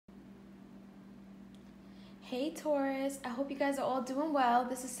Hey Taurus, I hope you guys are all doing well.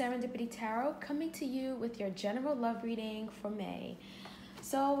 This is Serendipity Tarot coming to you with your general love reading for May.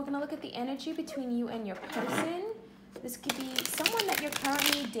 So we're going to look at the energy between you and your person. This could be someone that you're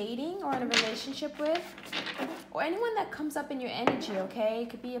currently dating or in a relationship with, or anyone that comes up in your energy, okay? It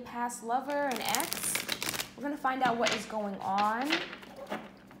could be a past lover, an ex. We're going to find out what is going on.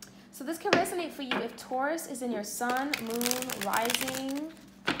 So this can resonate for you if Taurus is in your sun, moon, rising,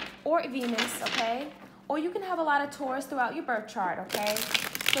 or Venus, okay? Or you can have a lot of Taurus throughout your birth chart, okay?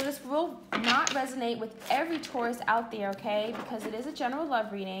 So this will not resonate with every Taurus out there, okay? Because it is a general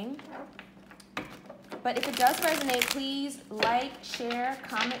love reading. But if it does resonate, please like, share,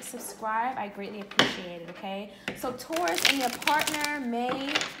 comment, subscribe. I greatly appreciate it, okay? So Taurus and your partner,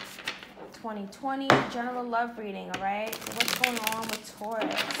 May 2020, general love reading, all right? So what's going on with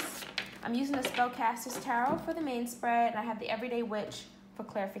Taurus? I'm using the Spellcaster's Tarot for the main spread, and I have the Everyday Witch for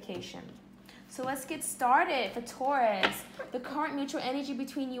clarification. So let's get started for Taurus. The current mutual energy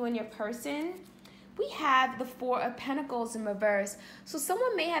between you and your person. We have the Four of Pentacles in reverse. So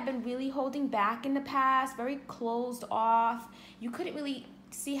someone may have been really holding back in the past, very closed off. You couldn't really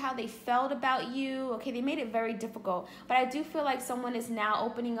see how they felt about you. Okay, they made it very difficult. But I do feel like someone is now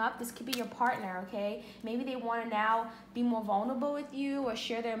opening up. This could be your partner, okay? Maybe they want to now be more vulnerable with you or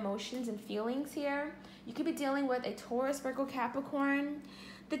share their emotions and feelings here. You could be dealing with a Taurus, Virgo, Capricorn.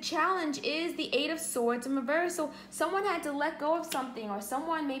 The challenge is the Eight of Swords in reverse. So someone had to let go of something, or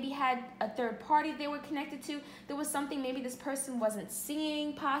someone maybe had a third party they were connected to. There was something maybe this person wasn't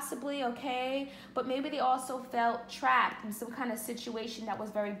seeing possibly, okay? But maybe they also felt trapped in some kind of situation that was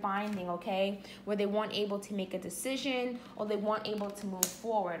very binding, okay? Where they weren't able to make a decision or they weren't able to move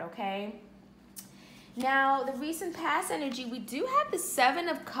forward, okay? Now, the recent past energy, we do have the Seven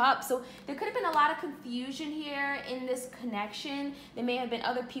of Cups. So there could have been a lot of confusion here in this connection. There may have been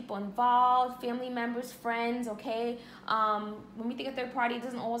other people involved, family members, friends, okay? When we think of third party, it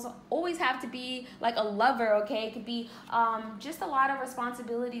doesn't always have to be like a lover, okay? It could be just a lot of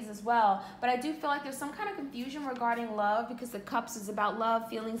responsibilities as well. But I do feel like there's some kind of confusion regarding love because the Cups is about love,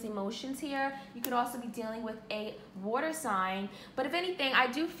 feelings, emotions here. You could also be dealing with a water sign. But if anything, I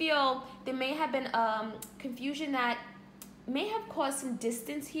do feel there may have been confusion that may have caused some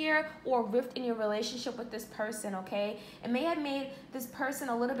distance here or rift in your relationship with this person, okay? It may have made this person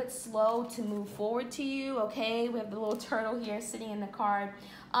a little bit slow to move forward to you, okay? We have the little turtle here sitting in the card.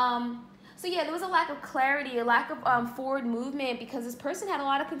 So yeah, there was a lack of clarity, a lack of forward movement because this person had a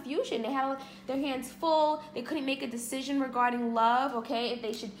lot of confusion. They had their hands full. They couldn't make a decision regarding love, okay? If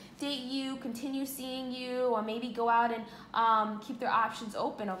they should date you, continue seeing you, or maybe go out and keep their options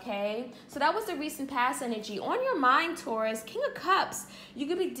open, okay? So that was the recent past energy. On your mind, Taurus, King of Cups. You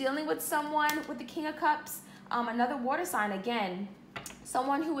could be dealing with someone with the King of Cups, another water sign again.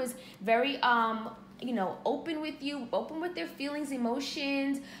 Someone who is very open with you, open with their feelings,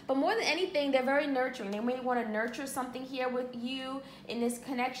 emotions, but more than anything, they're very nurturing. They may want to nurture something here with you in this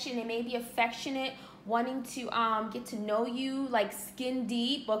connection. They may be affectionate, wanting to get to know you like skin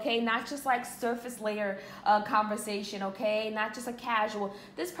deep, okay? Not just like surface layer conversation, okay? Not just a casual.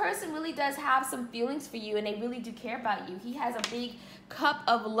 This person really does have some feelings for you and they really do care about you. He has a big cup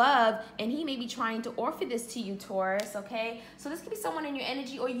of love and he may be trying to offer this to you, Taurus, okay? So this could be someone in your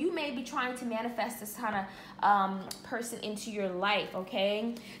energy, or you may be trying to manifest this kind of person into your life,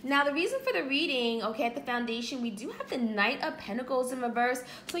 okay? Now the reason for the reading, okay, at the foundation, we do have the Knight of Pentacles in reverse.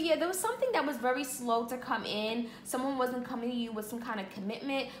 So yeah, there was something that was very slow to come in. Someone wasn't coming to you with some kind of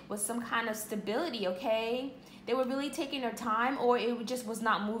commitment, with some kind of stability, okay? They were really taking their time, or it just was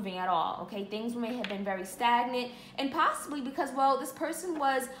not moving at all, okay? Things may have been very stagnant, and possibly because, well, this person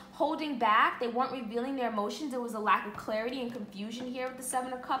was holding back. They weren't revealing their emotions. There was a lack of clarity and confusion here with the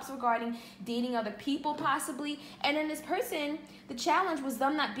Seven of Cups regarding dating other people, possibly. And then this person, the challenge was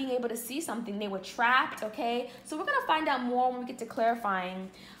them not being able to see something. They were trapped, okay? So we're going to find out more when we get to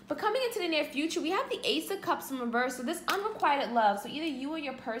clarifying. But coming into the near future, we have the Ace of Cups in reverse. So this unrequited love. So either you or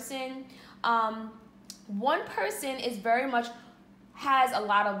your person, one person is very much has a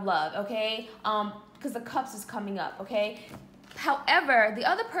lot of love, okay? Because the Cups is coming up, okay? However, the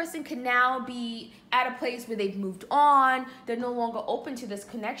other person can now be at a place where they've moved on. They're no longer open to this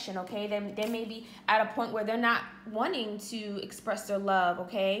connection, okay? They may be at a point where they're not wanting to express their love,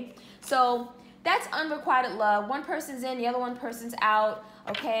 okay? So that's unrequited love. One person's in, the other one person's out,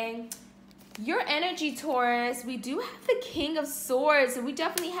 okay? Your energy, Taurus, we do have the King of Swords. So we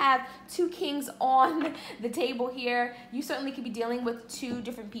definitely have two kings on the table here. You certainly could be dealing with two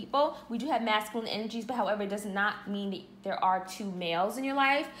different people. We do have masculine energies, but however, it does not mean that there are two males in your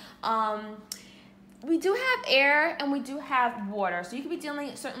life. we do have air and we do have water. So you could be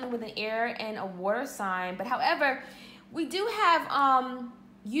dealing certainly with an air and a water sign. But however, we do have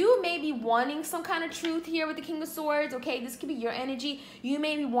you may be wanting some kind of truth here with the King of Swords, okay? This could be your energy. You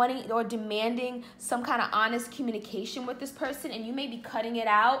may be wanting or demanding some kind of honest communication with this person, and you may be cutting it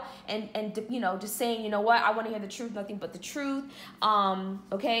out and you know, just saying, you know what, I want to hear the truth, nothing but the truth,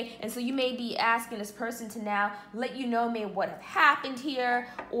 okay? And so you may be asking this person to now let you know maybe what have happened here,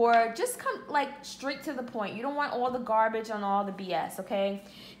 or just come like straight to the point. You don't want all the garbage on all the BS, okay?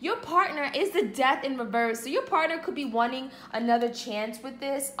 Your partner is the Death in reverse. So your partner could be wanting another chance with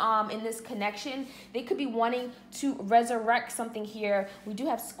this, in this connection. They could be wanting to resurrect something here. We do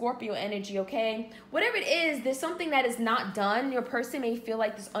have Scorpio energy, okay? Whatever it is, there's something that is not done. Your person may feel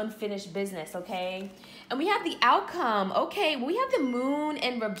like this unfinished business, okay? And we have the outcome, okay? We have the Moon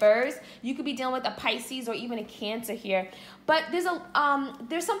in reverse. You could be dealing with a Pisces or even a Cancer here. But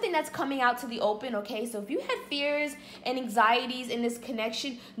there's something that's coming out to the open, okay? So if you had fears and anxieties in this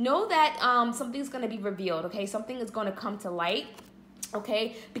connection, know that something's going to be revealed, okay? Something is going to come to light,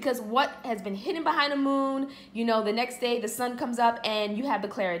 okay? Because what has been hidden behind the moon, you know, the next day the sun comes up and you have the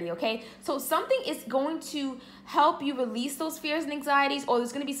clarity, okay? So something is going to help you release those fears and anxieties, or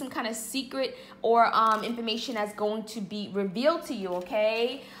there's going to be some kind of secret or information that's going to be revealed to you,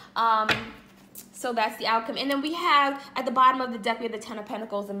 okay? So that's the outcome. And then we have, at the bottom of the deck, we have the Ten of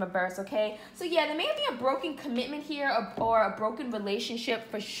Pentacles in reverse, okay? So yeah, there may be a broken commitment here, or a broken relationship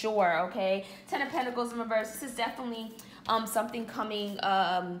for sure, okay? Ten of Pentacles in reverse. This is definitely something coming,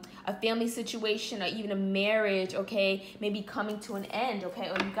 a family situation, or even a marriage, okay? Maybe coming to an end, okay?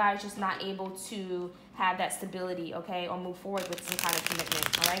 Or you guys just not able to have that stability, okay? Or move forward with some kind of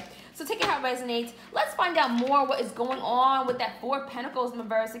commitment, all right? So take it how it resonates. Let's find out more what is going on with that Four of Pentacles in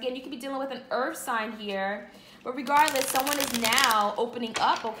reverse. Again, you could be dealing with an earth sign here. But regardless, someone is now opening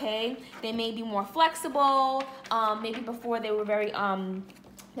up, okay? They may be more flexible. Maybe before they were very,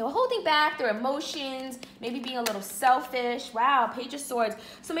 they were holding back their emotions, maybe being a little selfish. Wow, Page of Swords.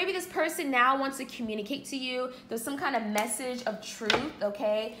 So maybe this person now wants to communicate to you. There's some kind of message of truth,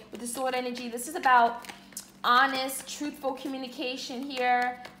 okay? With the sword energy, this is about honest, truthful communication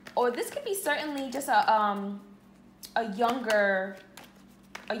here. Or this could be certainly just a younger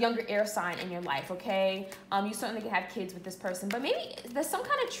air sign in your life, okay? You certainly can have kids with this person, but maybe there's some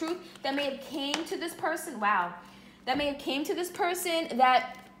kind of truth that may have came to this person. Wow. That may have came to this person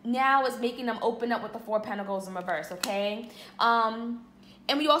that now is making them open up with the Four of Pentacles in reverse, okay?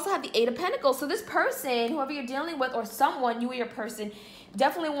 And we also have the Eight of Pentacles. So this person, whoever you're dealing with, or someone, you or your person,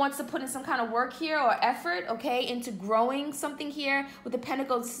 definitely wants to put in some kind of work here or effort, okay, into growing something here. With the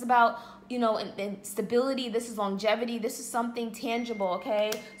Pentacles, this is about, you know, and stability. This is longevity. This is something tangible,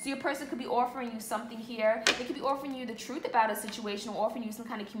 okay? So your person could be offering you something here. They could be offering you the truth about a situation, or offering you some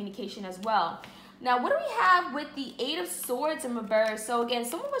kind of communication as well. Now, what do we have with the Eight of Swords in reverse? So again,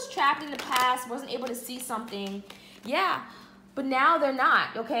 someone was trapped in the past, wasn't able to see something. Yeah, but now they're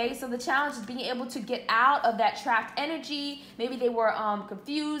not, okay? So the challenge is being able to get out of that trapped energy. Maybe they were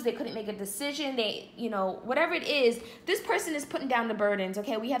confused. They couldn't make a decision. They, you know, whatever it is, this person is putting down the burdens,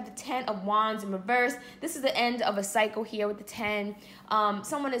 okay? We have the Ten of Wands in reverse. This is the end of a cycle here with the 10.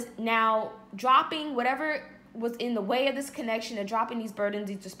 Someone is now dropping whatever was in the way of this connection. They're dropping these burdens,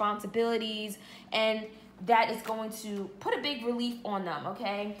 these responsibilities, and that is going to put a big relief on them,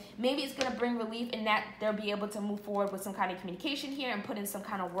 okay? Maybe it's going to bring relief in that they'll be able to move forward with some kind of communication here and put in some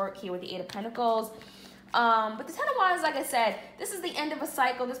kind of work here with the Eight of Pentacles. But the Ten of Wands, like I said, this is the end of a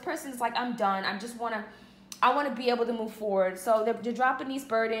cycle. This person's like, I'm done. I want to be able to move forward. So they're dropping these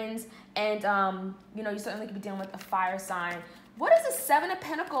burdens, and you know, you certainly could be dealing with a fire sign. What is the Seven of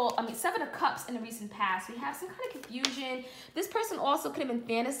Cups in the recent past? We have some kind of confusion. This person also could have been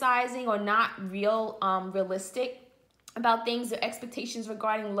fantasizing or not realistic about things. Their expectations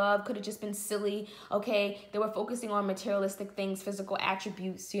regarding love could have just been silly, okay? They were focusing on materialistic things, physical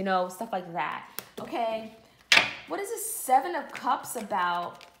attributes, you know, stuff like that, okay? What is the Seven of Cups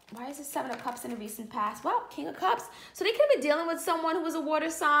about? Why is the Seven of Cups in the recent past? Well, King of Cups. So they could have been dealing with someone who was a water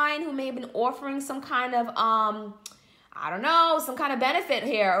sign, who may have been offering some kind of, I don't know, some kind of benefit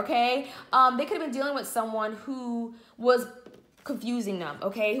here, okay? They could have been dealing with someone who was confusing them,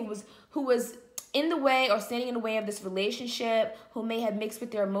 okay? Who was in the way or standing in the way of this relationship, who may have mixed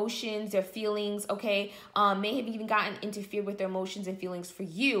with their emotions, their feelings, okay? May have even gotten interfered with their emotions and feelings for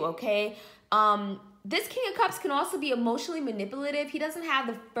you, okay? This King of Cups can also be emotionally manipulative. He doesn't have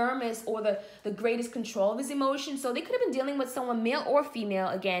the firmest or the greatest control of his emotions. So they could have been dealing with someone, male or female.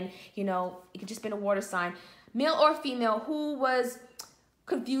 Again, you know, it could just been a water sign. Male or female, who was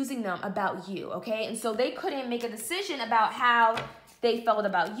confusing them about you, okay? And so they couldn't make a decision about how they felt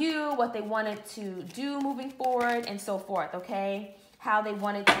about you, what they wanted to do moving forward, and so forth, okay? How they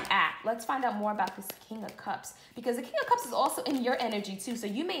wanted to act. Let's find out more about this King of Cups, because the King of Cups is also in your energy too. So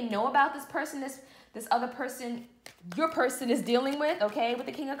you may know about this person, this other person, your person is dealing with, okay, with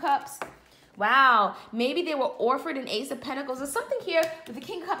the King of Cups. Wow, maybe they were offered an Ace of Pentacles. There's something here that the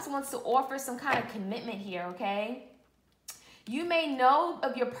King of Cups wants to offer some kind of commitment here, okay? You may know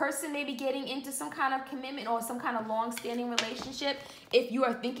of your person maybe getting into some kind of commitment or some kind of long-standing relationship if you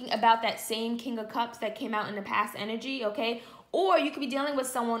are thinking about that same King of Cups that came out in the past energy, okay? Or you could be dealing with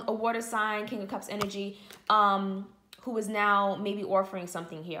someone, a water sign, King of Cups energy, who is now maybe offering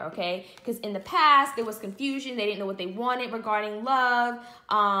something here, okay? Because in the past, there was confusion. They didn't know what they wanted regarding love.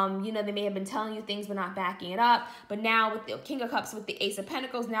 You know, they may have been telling you things but not backing it up. But now with the King of Cups, with the Ace of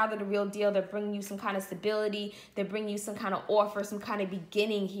Pentacles, now they're the real deal. They're bringing you some kind of stability. They're bringing you some kind of offer, some kind of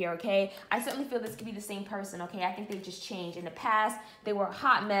beginning here, okay? I certainly feel this could be the same person, okay? I think they've just changed. In the past, they were a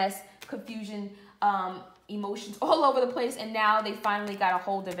hot mess, confusion, emotions all over the place, and now they finally got a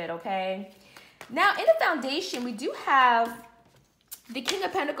hold of it, okay? Now, in the foundation, we do have the King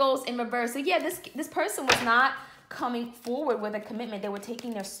of Pentacles in reverse. So, yeah, this person was not coming forward with a commitment. They were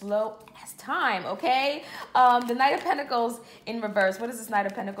taking their slow ass time, okay? The Knight of Pentacles in reverse. What is this Knight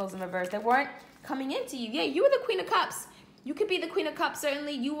of Pentacles in reverse? They weren't coming into you. Yeah, you were the Queen of Cups. You could be the Queen of Cups,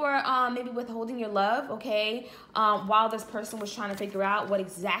 certainly. You were maybe withholding your love, okay, while this person was trying to figure out what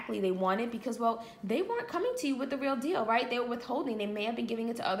exactly they wanted because, well, they weren't coming to you with the real deal, right? They were withholding. They may have been giving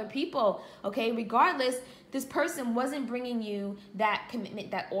it to other people, okay? Regardless, this person wasn't bringing you that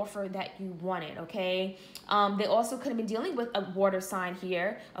commitment, that offer that you wanted, okay? They also could have been dealing with a water sign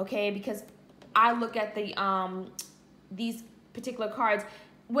here, okay, because I look at these particular cards.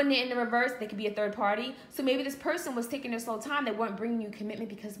 When they're in the reverse, they could be a third party. So maybe this person was taking their slow time. They weren't bringing you commitment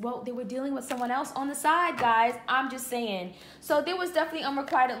because, well, they were dealing with someone else on the side, guys. I'm just saying. So there was definitely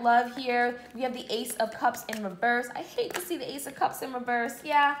unrequited love here. We have the Ace of Cups in reverse. I hate to see the Ace of Cups in reverse.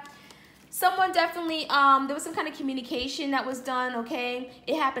 Yeah. Someone definitely, there was some kind of communication that was done, okay?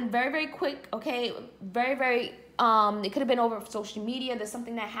 It happened very, very quick, okay? Very, very... it could have been over social media. There's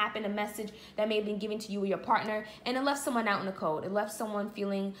something that happened, a message that may have been given to you or your partner, and it left someone out in the cold. It left someone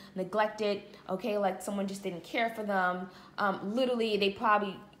feeling neglected, okay, like someone just didn't care for them. Literally, they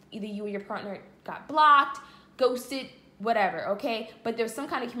probably, either you or your partner got blocked, ghosted, whatever, okay? But there's some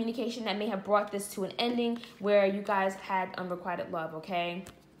kind of communication that may have brought this to an ending where you guys had unrequited love, okay?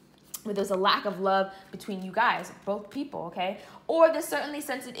 Where there's a lack of love between you guys, both people, okay? Or there's certainly,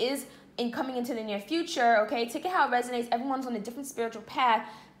 since it is in coming into the near future, okay, take it how it resonates. Everyone's on a different spiritual path.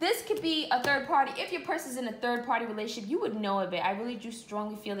 This could be a third party. If your person's in a third party relationship, you would know of it. I really do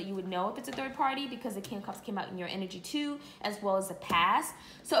strongly feel that you would know if it's a third party because the King of Cups came out in your energy too, as well as the past.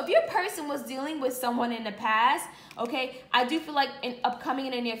 So if your person was dealing with someone in the past, okay, I do feel like in upcoming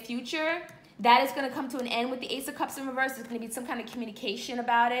in the near future, that is going to come to an end with the Ace of Cups in reverse. There's going to be some kind of communication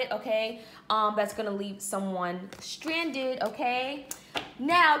about it, okay? That's going to leave someone stranded, okay?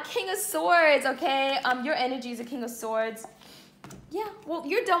 Now, King of Swords, okay? Your energy is a King of Swords. Yeah, well,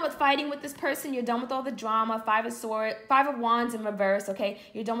 you're done with fighting with this person. You're done with all the drama. Five of Wands in reverse, okay?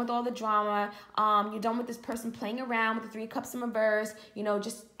 You're done with all the drama. You're done with this person playing around with the Three of Cups in reverse, you know,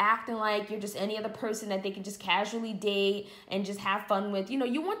 just acting like you're just any other person that they can just casually date and just have fun with. You know,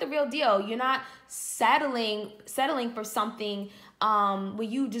 you want the real deal. You're not settling for something where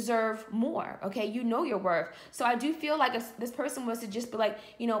you deserve more, okay? You know your worth. So I do feel like if this person was to just be like,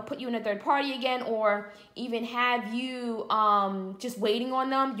 you know, put you in a third party again or even have you just waiting on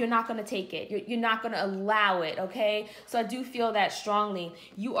them, you're not going to take it. You're not going to allow it, okay? So I do feel that strongly.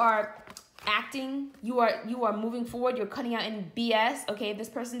 You are acting, you are moving forward, you're cutting out any BS, okay? If this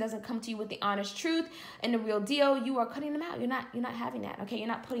person doesn't come to you with the honest truth and the real deal, you are cutting them out. You're not having that, okay? You're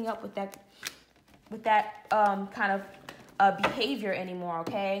not putting up with that kind of behavior anymore,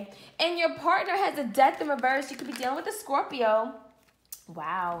 okay? And your partner has a Death in reverse. You could be dealing with a Scorpio.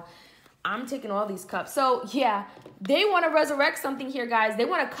 Wow. I'm taking all these cups. So, yeah, they want to resurrect something here, guys. They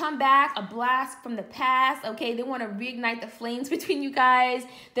want to come back, a blast from the past, okay? They want to reignite the flames between you guys.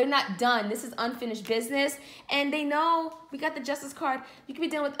 They're not done. This is unfinished business. And they know, we got the Justice card. You could be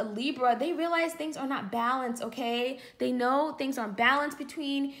dealing with a Libra. They realize things are not balanced, okay? They know things aren't balanced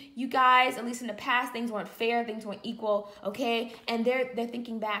between you guys. At least in the past, things weren't fair. Things weren't equal, okay? And they're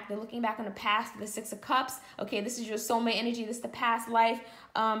thinking back. They're looking back on the past, the Six of Cups. Okay, this is your soulmate energy. This is the past life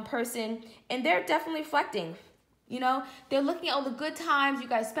person. And they're definitely reflecting. You know, they're looking at all the good times you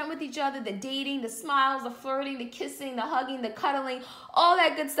guys spent with each other, the dating, the smiles, the flirting, the kissing, the hugging, the cuddling, all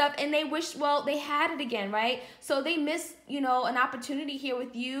that good stuff. And they wish, well, they had it again, right? So they miss, you know, an opportunity here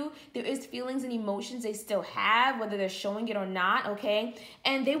with you. There is feelings and emotions they still have, whether they're showing it or not, okay?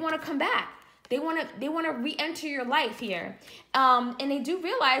 And they want to come back. They want to re-enter your life here. And they do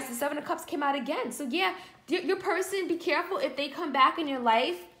realize the Seven of Cups came out again. So yeah, your person, be careful if they come back in your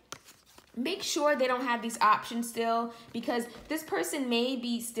life. Make sure they don't have these options still, because this person may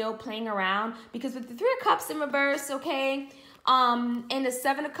be still playing around, because with the Three of Cups in reverse, okay, and the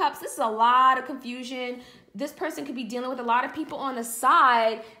Seven of Cups, this is a lot of confusion. This person could be dealing with a lot of people on the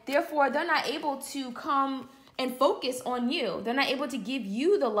side. Therefore, they're not able to come and focus on you. They're not able to give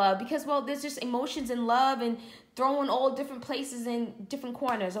you the love because, well, there's just emotions and love and throwing all different places in different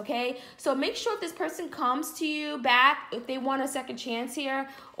corners, okay? So make sure if this person comes to you back, if they want a second chance here,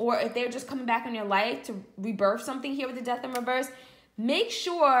 or if they're just coming back in your life to rebirth something here with the Death in reverse, make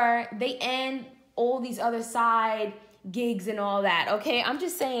sure they end all these other side gigs and all that, okay? I'm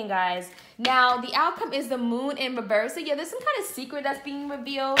just saying, guys. Now, the outcome is the Moon in reverse. So yeah, there's some kind of secret that's being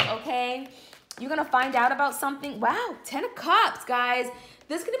revealed, okay? You're going to find out about something. Wow, 10 of Cups, guys.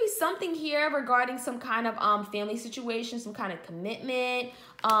 There's going to be something here regarding some kind of family situation, some kind of commitment.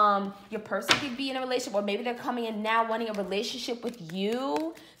 Your person could be in a relationship, or maybe they're coming in now wanting a relationship with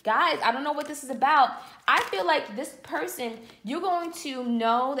you. Guys, I don't know what this is about. I feel like this person, you're going to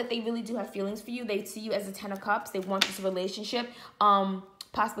know that they really do have feelings for you. They see you as a 10 of Cups. They want this relationship.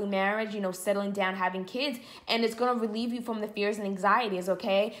 Possibly marriage, you know, settling down, having kids, and it's going to relieve you from the fears and anxieties,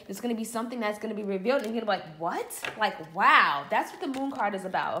 okay? There's going to be something that's going to be revealed, and you're going to be like, what? Like, wow, that's what the Moon card is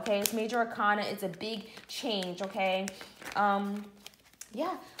about, okay? It's major arcana. It's a big change, okay?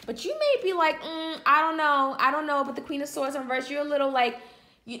 Yeah, but you may be like, I don't know, but the Queen of Swords in reverse, you're a little like,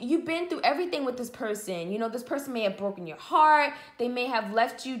 you've been through everything with this person. You know, this person may have broken your heart. They may have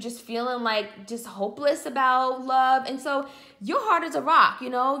left you just feeling like just hopeless about love. And so your heart is a rock,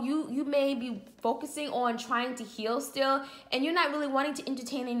 you know. You may be focusing on trying to heal still, and you're not really wanting to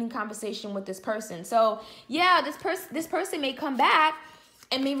entertain any conversation with this person. So yeah, this person may come back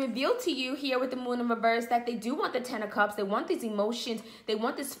and may reveal to you here with the Moon in reverse that they do want the 10 of Cups. They want these emotions. They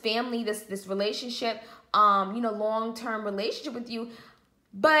want this family, this relationship, you know, long-term relationship with you.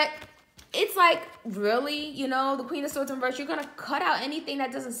 But it's like, really, you know, the Queen of Swords in reverse, you're going to cut out anything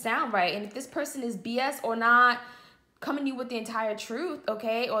that doesn't sound right. And if this person is BS or not coming to you with the entire truth,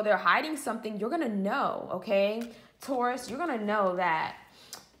 okay, or they're hiding something, you're going to know, okay? Taurus, you're going to know that.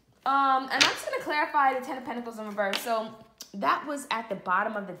 And I'm just going to clarify the 10 of Pentacles in reverse. So that was at the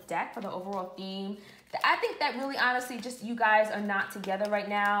bottom of the deck for the overall theme. I think that really, honestly, just you guys are not together right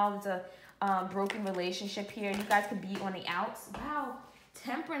now. It's a broken relationship here. You guys could be on the outs. Wow.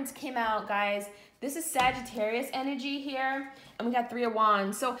 Temperance came out, guys. This is Sagittarius energy here, and we got Three of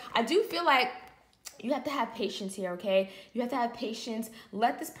Wands. So I do feel like you have to have patience here, okay? You have to have patience.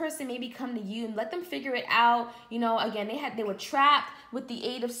 Let this person maybe come to you and let them figure it out. You know, again, they were trapped with the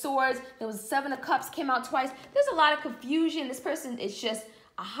Eight of Swords. There was Seven of Cups came out twice. There's a lot of confusion. This person is just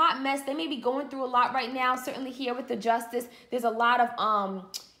a hot mess. They may be going through a lot right now. Certainly here with the Justice, there's a lot of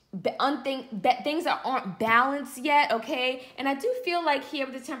things that aren't balanced yet, okay? And I do feel like here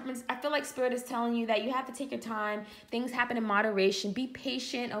with the Temperance, I feel like Spirit is telling you that you have to take your time. Things happen in moderation. Be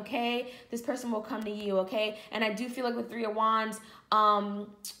patient, okay? This person will come to you, okay? And I do feel like with Three of Wands,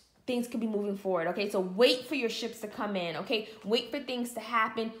 things could be moving forward, okay? So wait for your ships to come in, okay? Wait for things to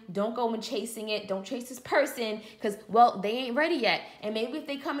happen. Don't go and chasing it. Don't chase this person because, well, they ain't ready yet. And maybe if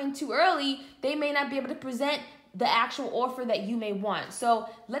they come in too early, they may not be able to present the actual offer that you may want. So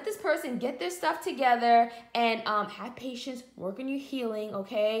let this person get their stuff together and have patience, work on your healing,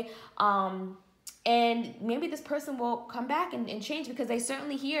 okay? And maybe this person will come back and change because they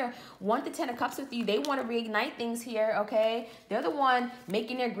certainly here want the 10 of Cups with you. They want to reignite things here, okay? They're the one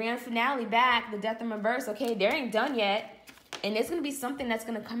making their grand finale back, the Death in reverse, okay? They ain't done yet. And there's going to be something that's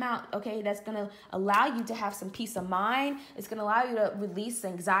going to come out, okay, that's going to allow you to have some peace of mind. It's going to allow you to release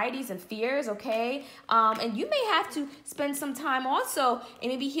anxieties and fears, okay? And you may have to spend some time also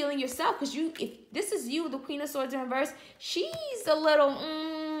and maybe healing yourself because if this is you, the Queen of Swords in reverse, she's a little,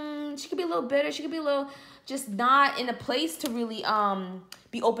 she could be a little bitter. She could be a little just not in a place to really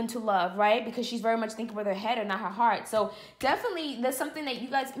be open to love, right? Because she's very much thinking with her head and not her heart. So definitely there's something that you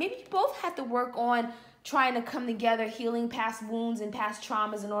guys, maybe you both have to work on trying to come together, healing past wounds and past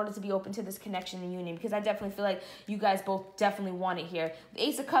traumas in order to be open to this connection and union, because I definitely feel like you guys both definitely want it here. The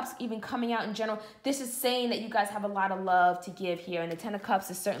Ace of Cups even coming out in general, this is saying that you guys have a lot of love to give here, and the Ten of Cups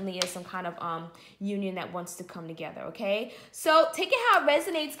is certainly is some kind of union that wants to come together, okay? So take it how it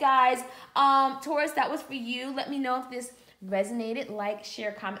resonates, guys. Taurus, that was for you. Let me know if this resonated. Like,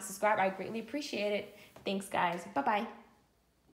 share, comment, subscribe. I greatly appreciate it. Thanks, guys. Bye-bye.